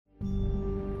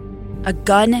a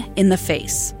gun in the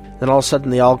face. Then all of a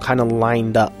sudden, they all kind of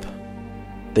lined up.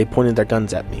 They pointed their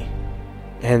guns at me.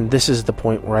 And this is the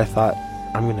point where I thought,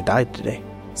 I'm going to die today.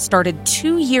 Started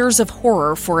 2 years of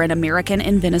horror for an American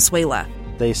in Venezuela.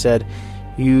 They said,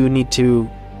 you need to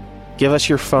give us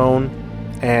your phone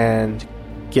and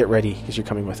get ready because you're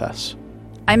coming with us.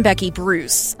 I'm Becky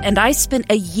Bruce, and I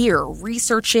spent a year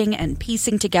researching and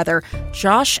piecing together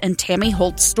Josh and Tammy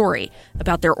Holt's story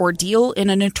about their ordeal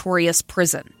in a notorious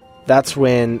prison. That's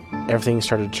when everything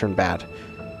started to turn bad.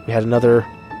 We had another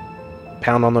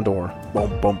pound on the door.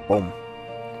 Boom, boom, boom.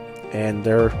 And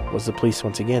there was the police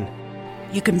once again.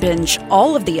 You can binge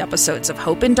all of the episodes of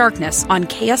Hope in Darkness on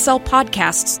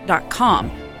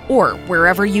KSLpodcasts.com or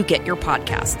wherever you get your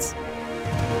podcasts.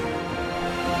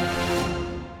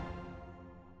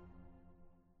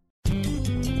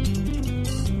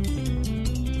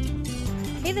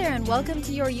 Hey there, and welcome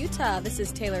to Your Utah. This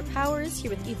is Taylor Powers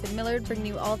here with Ethan Millard, bringing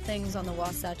you all things on the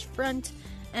Wasatch Front.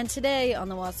 And today on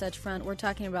the Wasatch Front, we're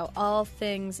talking about all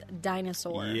things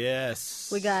dinosaur. Yes.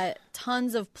 We got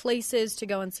tons of places to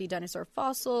go and see dinosaur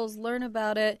fossils, learn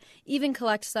about it, even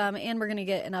collect some, and we're going to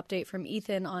get an update from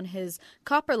Ethan on his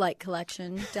Copperlight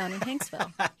collection down in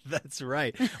Hanksville. That's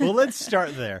right. Well, let's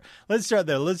start there. Let's start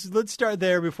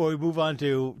there before we move on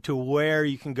to where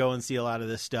you can go and see a lot of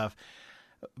this stuff.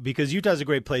 Because Utah's a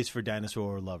great place for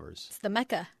dinosaur lovers. It's the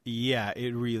Mecca. Yeah,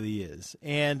 it really is.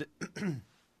 And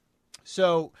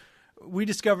so we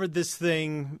discovered this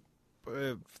thing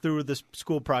through this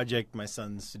school project my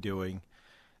son's doing.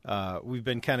 We've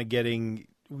been kind of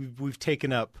we've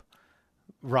taken up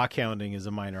rock hounding as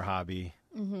a minor hobby,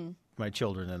 my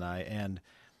children and I. And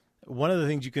one of the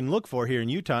things you can look for here in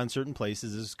Utah in certain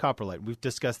places is copperlight. We've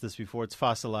discussed this before. It's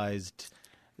fossilized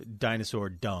dinosaur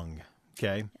dung.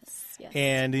 Okay. Yes.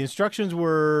 And the instructions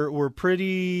were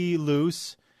pretty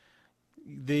loose.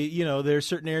 There are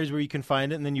certain areas where you can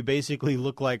find it, and then you basically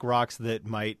look like rocks that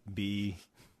might be.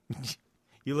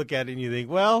 You look at it and you think,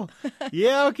 well,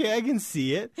 yeah, okay, I can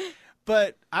see it.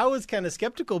 But I was kind of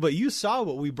skeptical. But you saw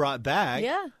what we brought back.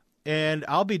 Yeah. And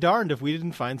I'll be darned if we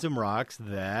didn't find some rocks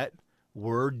that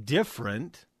were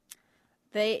different.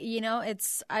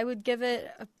 I would give it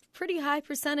a pretty high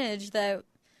percentage that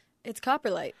it's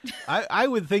copperlight. I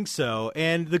would think so.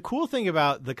 And the cool thing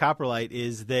about the copperlight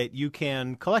is that you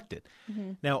can collect it.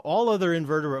 Mm-hmm. Now, all other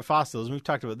invertebrate fossils, and we've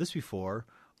talked about this before,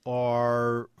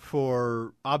 are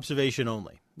for observation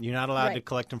only. You're not allowed to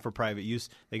collect them for private use.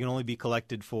 They can only be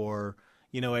collected for,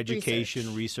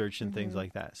 education, research and things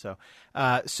like that. So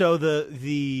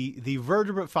the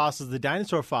vertebrate fossils, the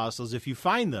dinosaur fossils, if you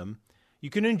find them, you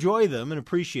can enjoy them and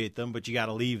appreciate them, but you got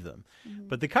to leave them. Mm-hmm.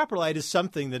 But the copperlight is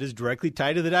something that is directly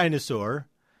tied to the dinosaur,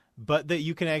 but that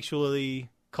you can actually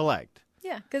collect.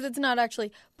 Yeah, because it's not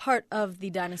actually part of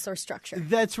the dinosaur structure.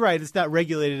 That's right. It's not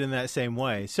regulated in that same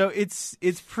way. So it's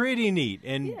pretty neat,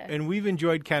 and we've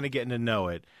enjoyed kind of getting to know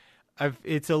it.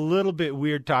 It's a little bit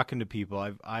weird talking to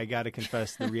people. I got to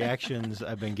confess, the reactions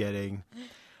I've been getting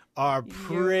are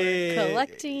pretty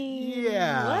collecting.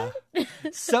 Yeah. What?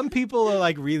 Some people are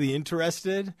like really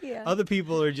interested. Yeah. Other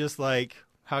people are just like,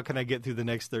 how can I get through the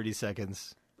next 30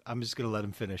 seconds? I'm just going to let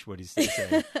him finish what he's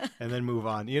saying and then move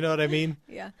on. You know what I mean?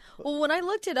 Yeah. Well, when I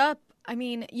looked it up,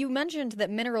 you mentioned that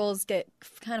minerals get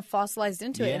kind of fossilized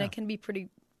into it, and it can be pretty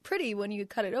when you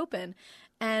cut it open.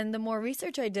 And the more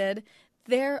research I did,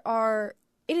 it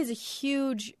is a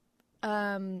huge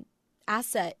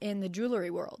asset in the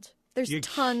jewelry world. There's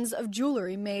tons of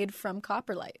jewelry made from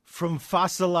copperlight. From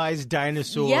fossilized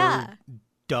dinosaur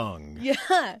dung.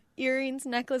 Yeah. Earrings,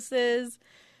 necklaces,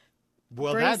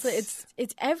 well, bracelets.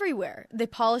 It's everywhere. They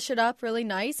polish it up really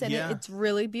nice, and it's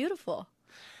really beautiful.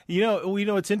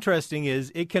 What's interesting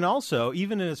is it can also,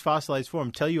 even in its fossilized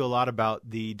form, tell you a lot about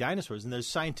the dinosaurs. And there's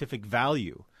scientific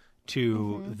value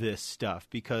to this stuff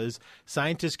because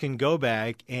scientists can go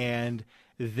back and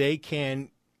they can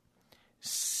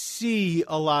see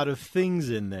a lot of things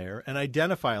in there and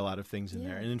identify a lot of things in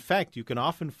there. And in fact, you can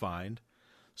often find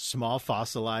small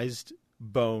fossilized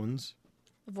bones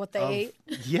of what they ate.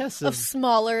 Yes, of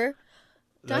smaller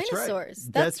That's dinosaurs.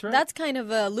 Right. That's right. That's kind of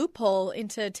a loophole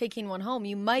into taking one home.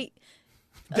 You might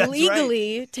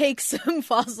illegally take some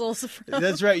fossils from.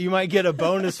 That's right. You might get a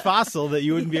bonus fossil that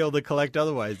you wouldn't be able to collect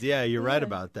otherwise. Yeah, you're right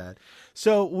about that.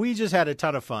 So we just had a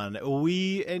ton of fun.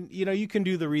 You can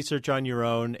do the research on your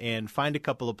own and find a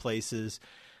couple of places.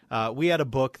 We had a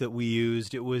book that we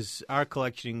used. Our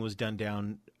collection was done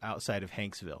down outside of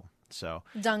Hanksville. So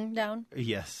dung down.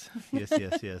 Yes.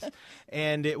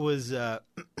 And it was,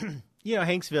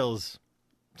 Hanksville's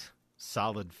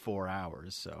solid 4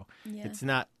 hours, so it's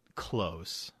not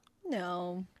close.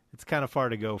 No. It's kind of far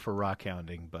to go for rock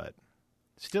hounding, but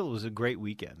still, it was a great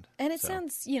weekend. And it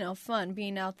sounds, fun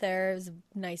being out there. It was a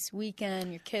nice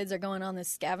weekend. Your kids are going on this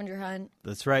scavenger hunt.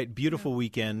 That's right. Beautiful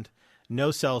weekend.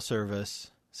 No cell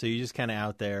service. So you're just kind of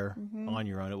out there on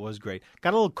your own. It was great.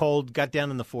 Got a little cold. Got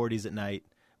down in the 40s at night.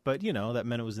 But, that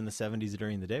meant it was in the 70s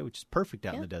during the day, which is perfect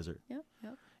out in the desert. Yep.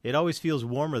 It always feels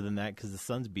warmer than that because the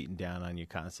sun's beating down on you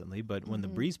constantly. But when the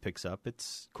breeze picks up, it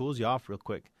cools you off real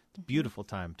quick. It's a beautiful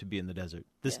time to be in the desert.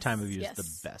 This time of year is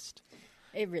the best.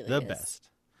 It really is. The best.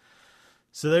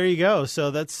 So there you go.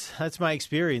 So that's my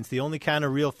experience. The only kind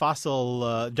of real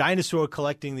fossil dinosaur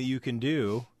collecting that you can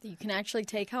do that you can actually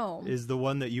take home is the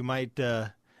one that you might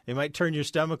it might turn your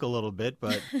stomach a little bit,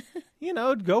 but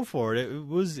go for it.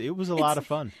 It was a lot of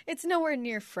fun. It's nowhere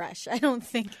near fresh. I don't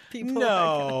think people.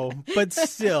 No, but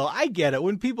still, I get it.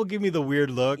 When people give me the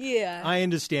weird look, I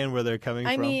understand where they're coming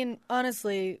from. I mean,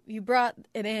 honestly, you brought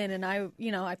it in, and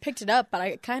I picked it up, but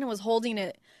I kind of was holding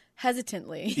it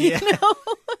hesitantly. Yeah.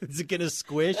 Is it going to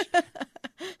squish?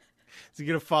 Is it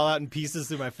going to fall out in pieces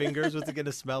through my fingers? What's it going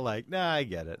to smell like? Nah, I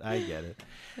get it.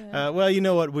 Yeah. Well, you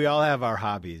know what? We all have our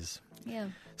hobbies. Yeah.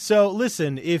 So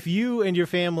listen, if you and your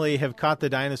family have caught the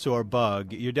dinosaur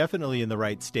bug, you're definitely in the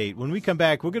right state. When we come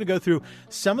back, we're going to go through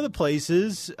some of the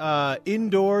places,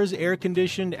 indoors,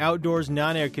 air-conditioned, outdoors,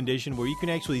 non-air conditioned, where you can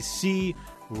actually see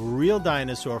real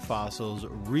dinosaur fossils,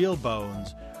 real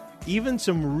bones, even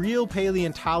some real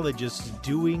paleontologists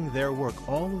doing their work.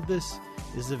 All of this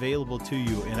is available to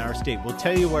you in our state. We'll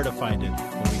tell you where to find it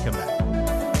when we come back.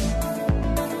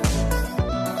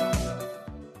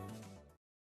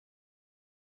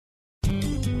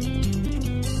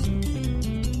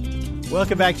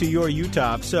 Welcome back to Your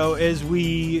Utah. So as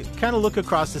we kind of look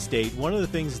across the state, one of the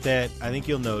things that I think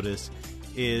you'll notice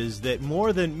is that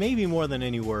maybe more than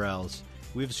anywhere else,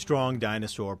 we have a strong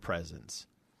dinosaur presence.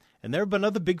 And there have been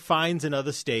other big finds in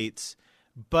other states,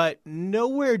 but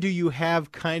nowhere do you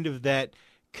have kind of that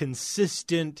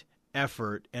consistent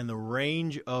effort and the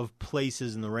range of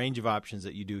places and the range of options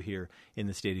that you do here in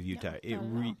the state of Utah. It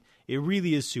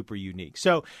really is super unique.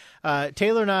 So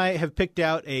Taylor and I have picked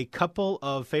out a couple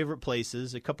of favorite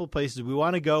places, a couple of places we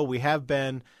want to go. We have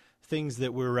been things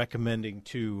that we're recommending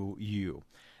to you.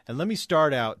 And let me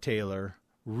start out, Taylor,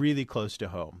 really close to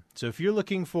home. So if you're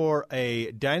looking for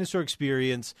a dinosaur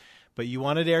experience, but you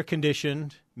want it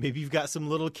air-conditioned, maybe you've got some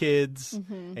little kids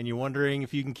and you're wondering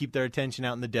if you can keep their attention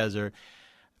out in the desert,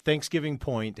 Thanksgiving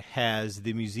Point has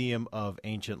the Museum of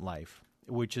Ancient Life,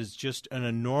 which is just an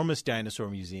enormous dinosaur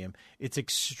museum. It's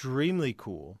extremely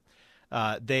cool.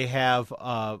 They have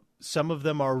some of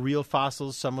them are real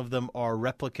fossils, some of them are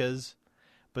replicas,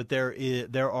 but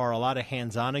there are a lot of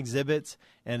hands-on exhibits,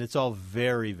 and it's all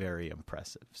very, very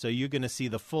impressive. So you're going to see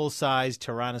the full-size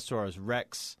Tyrannosaurus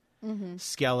Rex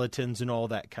skeletons and all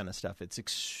that kind of stuff. It's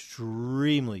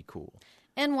extremely cool.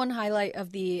 And one highlight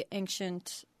of the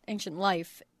Ancient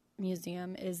Life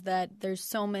Museum is that there's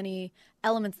so many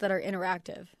elements that are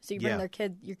interactive. So you bring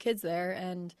your kids there,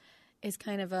 and it's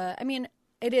kind of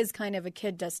it is kind of a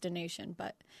kid destination,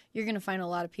 but you're going to find a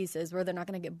lot of pieces where they're not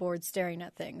going to get bored staring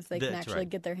at things. They can actually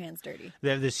get their hands dirty. They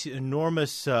have this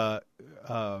enormous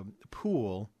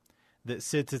pool that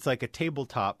sits. It's like a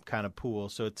tabletop kind of pool.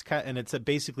 So it's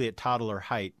basically at toddler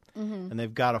height, and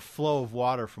they've got a flow of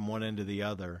water from one end to the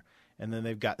other, and then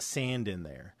they've got sand in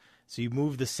there. So you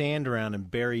move the sand around and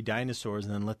bury dinosaurs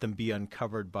and then let them be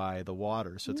uncovered by the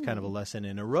water. So it's kind of a lesson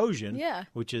in erosion,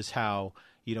 which is how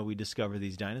we discover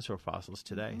these dinosaur fossils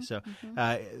today. So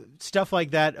stuff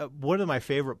like that. One of my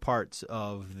favorite parts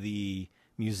of the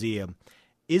museum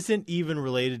isn't even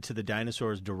related to the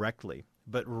dinosaurs directly,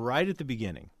 but right at the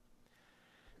beginning,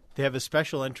 they have a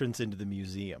special entrance into the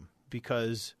museum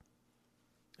because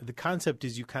the concept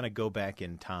is you kind of go back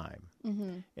in time.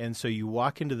 And so you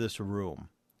walk into this room,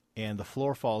 and the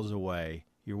floor falls away.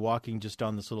 You're walking just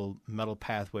on this little metal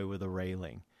pathway with a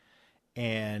railing.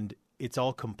 And it's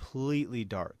all completely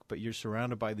dark, but you're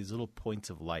surrounded by these little points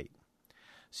of light.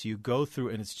 So you go through,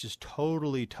 and it's just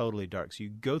totally, totally dark. So you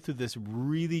go through this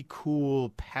really cool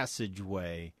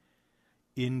passageway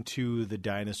into the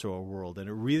dinosaur world. And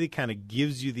it really kind of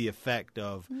gives you the effect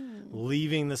of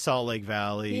leaving the Salt Lake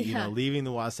Valley, leaving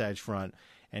the Wasatch Front,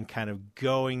 and kind of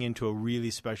going into a really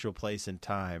special place in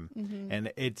time.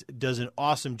 And it does an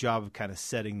awesome job of kind of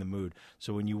setting the mood.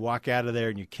 So when you walk out of there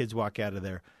and your kids walk out of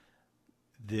there,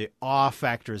 the awe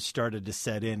factor has started to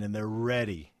set in, and they're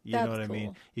ready. You know what I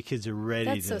mean? Your kids are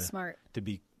ready so smart. to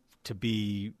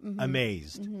be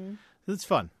amazed. It's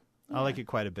fun. I like it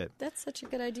quite a bit. That's such a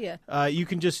good idea. You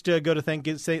can just go to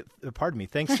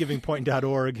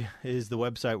thanksgivingpoint.org is the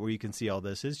website where you can see all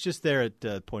this. It's just there at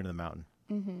Point of the Mountain.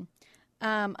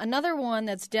 Another one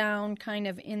that's down kind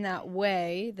of in that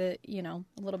way, a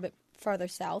little bit farther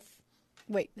south.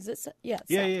 Wait, is it? Yeah.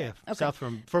 It's south. Yeah. Okay. South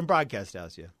from Broadcast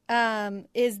House, yeah.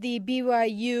 Is the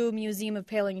BYU Museum of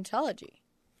Paleontology.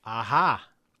 Aha.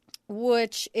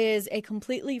 Which is a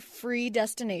completely free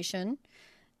destination.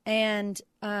 And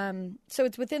so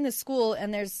it's within the school,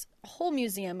 and there's a whole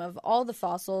museum of all the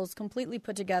fossils completely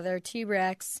put together,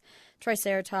 T-Rex,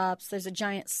 Triceratops, there's a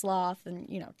giant sloth, and,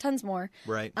 tons more.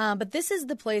 Right. But this is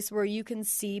the place where you can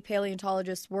see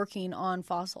paleontologists working on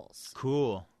fossils.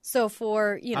 Cool. So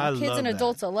for, I kids love and that.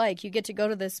 adults alike, you get to go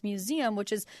to this museum,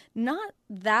 which is not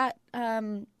that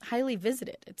highly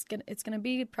visited. It's gonna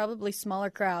be probably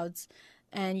smaller crowds,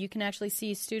 and you can actually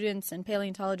see students and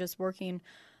paleontologists working,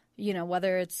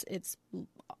 whether it's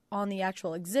on the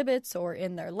actual exhibits or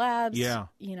in their labs. Yeah.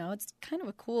 It's kind of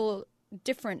a cool,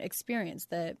 different experience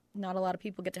that not a lot of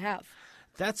people get to have.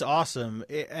 That's awesome.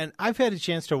 And I've had a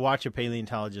chance to watch a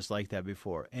paleontologist like that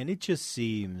before, and it just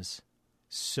seems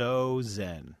so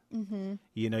zen. Mm-hmm.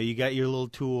 You got your little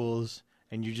tools,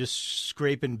 and you're just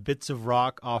scraping bits of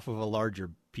rock off of a larger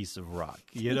piece of rock.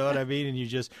 You know what I mean? And you're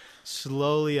just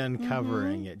slowly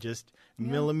uncovering it, just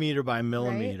millimeter by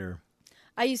millimeter.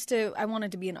 Right? I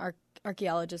wanted to be an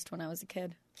archaeologist when I was a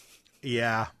kid.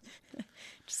 Yeah.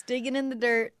 Just digging in the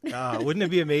dirt. Wouldn't it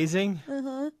be amazing?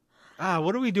 Uh-huh.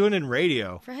 What are we doing in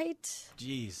radio? Right?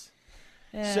 Jeez.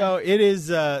 Yeah. So it is,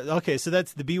 okay, so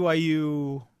that's the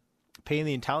BYU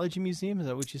Paleontology Museum? Is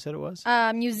that what you said it was?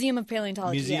 Museum of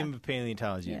Paleontology. Museum of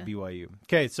Paleontology at BYU.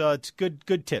 Okay, so it's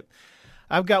good tip.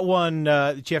 I've got one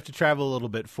that you have to travel a little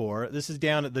bit for. This is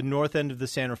down at the north end of the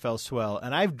San Rafael Swell,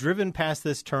 and I've driven past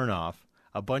this turnoff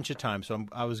a bunch of times, so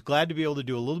I was glad to be able to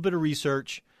do a little bit of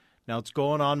research. Now it's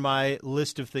going on my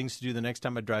list of things to do the next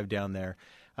time I drive down there.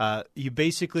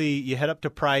 You head up to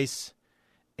Price,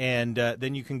 and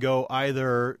then you can go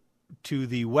either to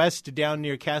the west down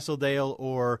near Castledale,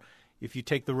 or if you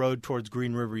take the road towards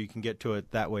Green River, you can get to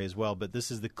it that way as well. But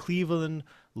this is the Cleveland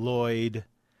Lloyd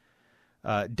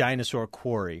Dinosaur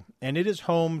Quarry, and it is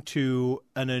home to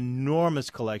an enormous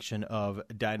collection of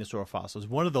dinosaur fossils,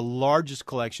 one of the largest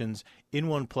collections in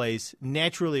one place,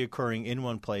 naturally occurring in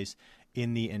one place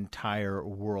in the entire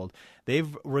world.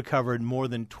 They've recovered more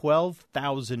than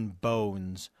 12,000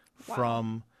 bones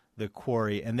from the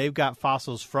quarry, and they've got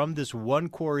fossils from this one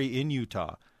quarry in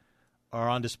Utah are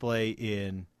on display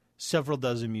in several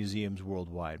dozen museums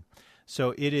worldwide.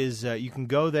 So it is, you can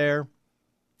go there.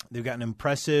 They've got an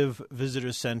impressive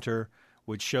visitor center,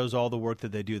 which shows all the work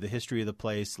that they do, the history of the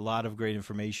place, a lot of great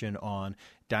information on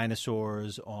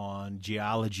dinosaurs, on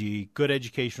geology, good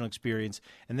educational experience.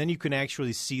 And then you can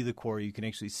actually see the quarry. You can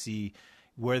actually see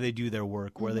where they do their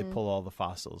work, where they pull all the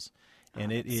fossils.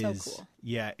 And it is, so cool.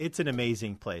 Yeah, it's an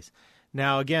amazing place.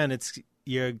 Now, again,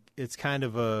 it's kind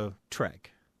of a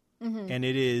trek, and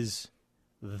it is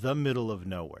the middle of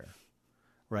nowhere,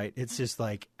 right? It's just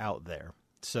like out there.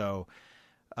 So,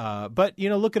 but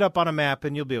look it up on a map,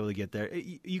 and you'll be able to get there.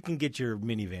 You can get your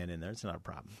minivan in there; it's not a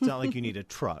problem. It's not like you need a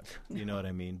truck. You know what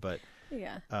I mean? But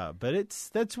yeah. But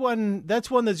that's one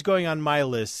that's going on my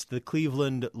list: the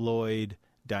Cleveland Lloyd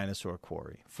Dinosaur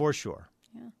Quarry, for sure.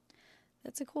 Yeah.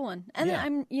 That's a cool one. And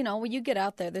then when you get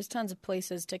out there, there's tons of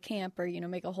places to camp or,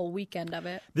 make a whole weekend of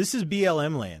it. This is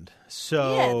BLM land.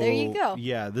 So yeah, there you go.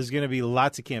 Yeah, there's going to be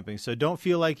lots of camping. So don't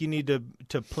feel like you need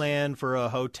to plan for a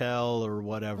hotel or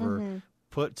whatever.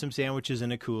 Put some sandwiches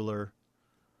in a cooler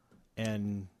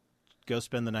and go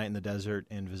spend the night in the desert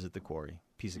and visit the quarry.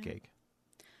 Piece of cake.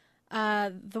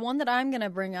 The one that I'm going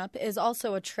to bring up is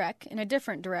also a trek in a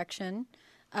different direction,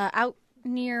 out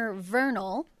near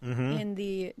Vernal in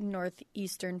the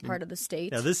northeastern part of the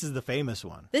state. Now, this is the famous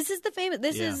one. This is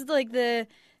like the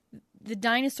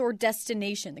dinosaur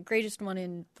destination, the greatest one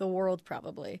in the world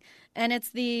probably. And it's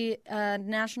the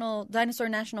Dinosaur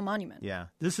National Monument. Yeah.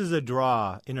 This is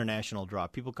a international draw.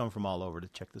 People come from all over to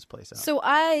check this place out. So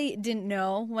I didn't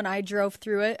know when I drove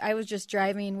through it. I was just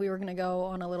driving. We were going to go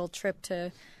on a little trip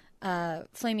to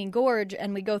Flaming Gorge,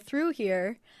 and we go through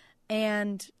here,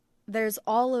 and there's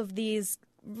all of these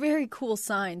very cool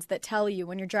signs that tell you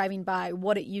when you're driving by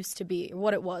what it used to be,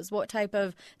 what it was, what type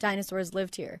of dinosaurs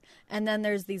lived here. And then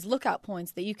there's these lookout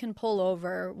points that you can pull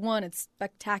over. One, it's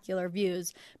spectacular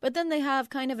views, but then they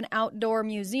have kind of an outdoor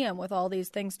museum with all these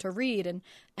things to read,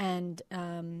 and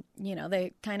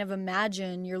they kind of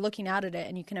imagine, you're looking out at it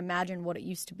and you can imagine what it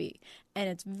used to be. And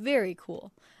it's very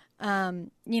cool.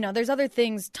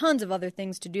 There's tons of other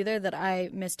things to do there that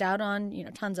I missed out on,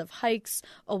 tons of hikes,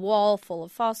 a wall full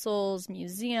of fossils,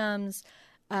 museums.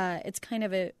 It's kind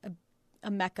of a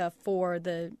a mecca for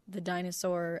the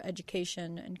dinosaur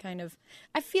education and kind of.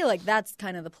 I feel like that's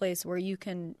kind of the place where you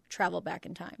can travel back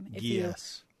in time. If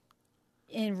yes.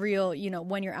 In real,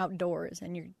 when you're outdoors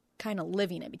and you're kind of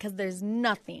living it, because there's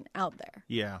nothing out there.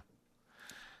 Yeah.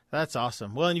 That's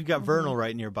awesome. Well, and you've got Vernal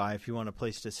right nearby if you want a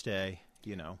place to stay,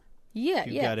 Yeah,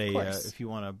 of course. If you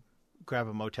want to grab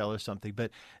a motel or something.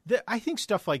 But I think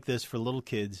stuff like this for little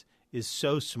kids is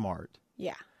so smart.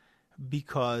 Yeah.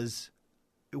 Because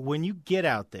when you get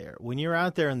out there, when you're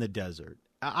out there in the desert,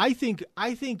 I think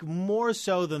more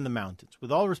so than the mountains.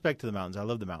 With all respect to the mountains, I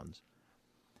love the mountains.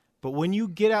 But when you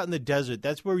get out in the desert,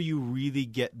 that's where you really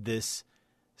get this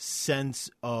sense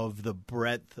of the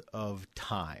breadth of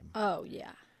time. Oh,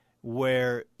 yeah.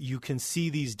 Where you can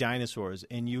see these dinosaurs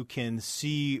and you can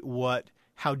see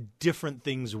how different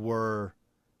things were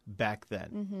back then.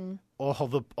 Mm-hmm.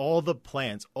 All the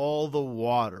plants, all the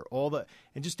water,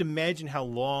 and just imagine how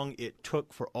long it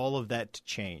took for all of that to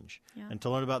change. Yeah. And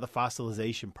to learn about the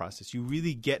fossilization process, you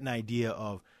really get an idea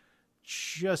of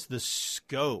just the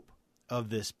scope of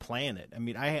this planet. I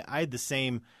mean, I had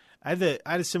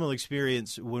a similar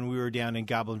experience when we were down in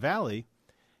Goblin Valley.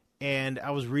 And I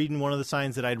was reading one of the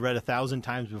signs that I'd read 1,000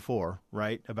 times before,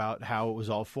 right, about how it was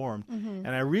all formed. Mm-hmm. And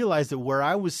I realized that where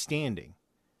I was standing,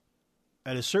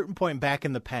 at a certain point back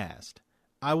in the past,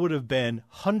 I would have been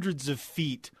hundreds of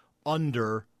feet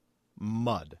under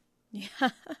mud. Yeah.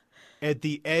 At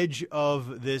the edge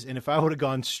of this. And if I would have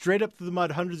gone straight up through the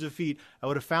mud hundreds of feet, I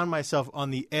would have found myself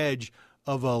on the edge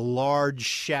of a large,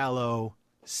 shallow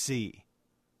sea.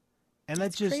 And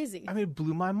that's just crazy. I mean, it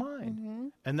blew my mind. Mm-hmm.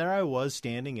 And there I was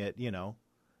standing at,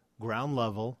 ground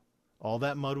level. All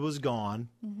that mud was gone.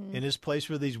 Mm-hmm. In this place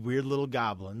were these weird little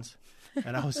goblins.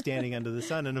 And I was standing under the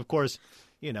sun. And, of course,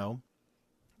 now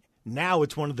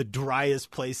it's one of the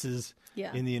driest places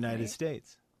in the United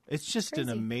States. It's just an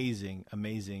amazing,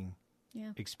 amazing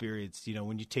experience.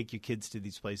 When you take your kids to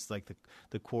these places like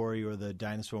the quarry or the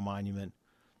dinosaur monument,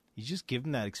 you just give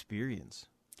them that experience.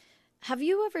 Have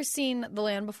you ever seen The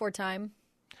Land Before Time?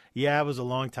 Yeah, it was a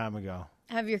long time ago.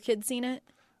 Have your kids seen it?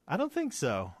 I don't think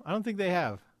so. I don't think they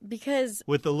have. Because...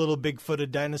 With the little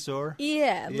big-footed dinosaur?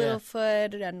 Yeah,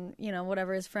 Littlefoot and,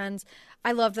 whatever his friends.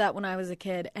 I loved that when I was a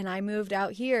kid. And I moved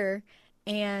out here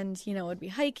and, would be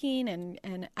hiking.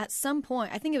 And at some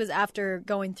point, I think it was after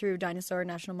going through Dinosaur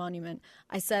National Monument,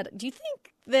 I said, do you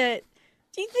think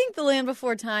The Land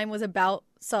Before Time was about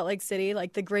Salt Lake City?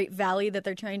 Like the Great Valley that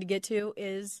they're trying to get to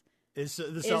is the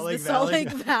Salt Lake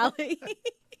Valley.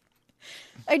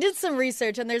 I did some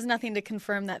research, and there's nothing to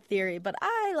confirm that theory, but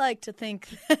I like to think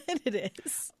that it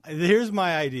is. Here's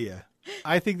my idea.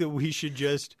 I think that we should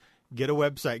just get a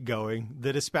website going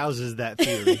that espouses that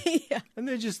theory. Yeah. And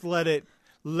then just let it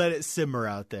simmer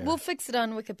out there. We'll fix it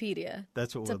on Wikipedia.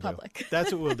 That's what we'll do. Public.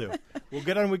 That's what we'll do. We'll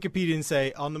get on Wikipedia and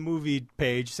say, on the movie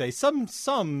page, say, some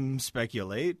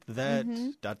speculate that ...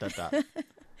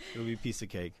 It'll be a piece of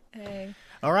cake. Hey.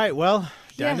 All right, well,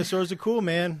 dinosaurs are cool,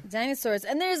 man. Dinosaurs.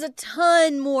 And there's a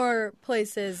ton more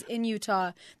places in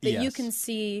Utah that you can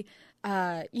see,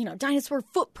 dinosaur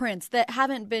footprints that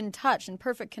haven't been touched in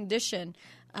perfect condition,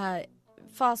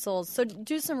 fossils. So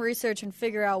do some research and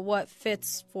figure out what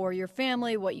fits for your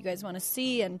family, what you guys want to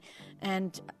see, and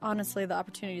honestly, the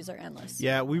opportunities are endless.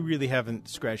 Yeah, we really haven't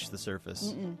scratched the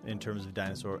surface in terms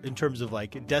of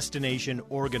like destination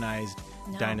organized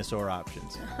dinosaur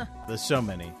options. There's so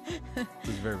many.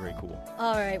 It's very, very cool.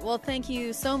 All right. Well, thank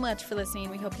you so much for listening.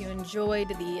 We hope you enjoyed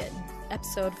the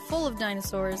episode full of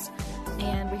dinosaurs,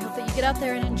 and we hope that you get out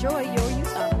there and enjoy your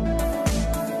Utah.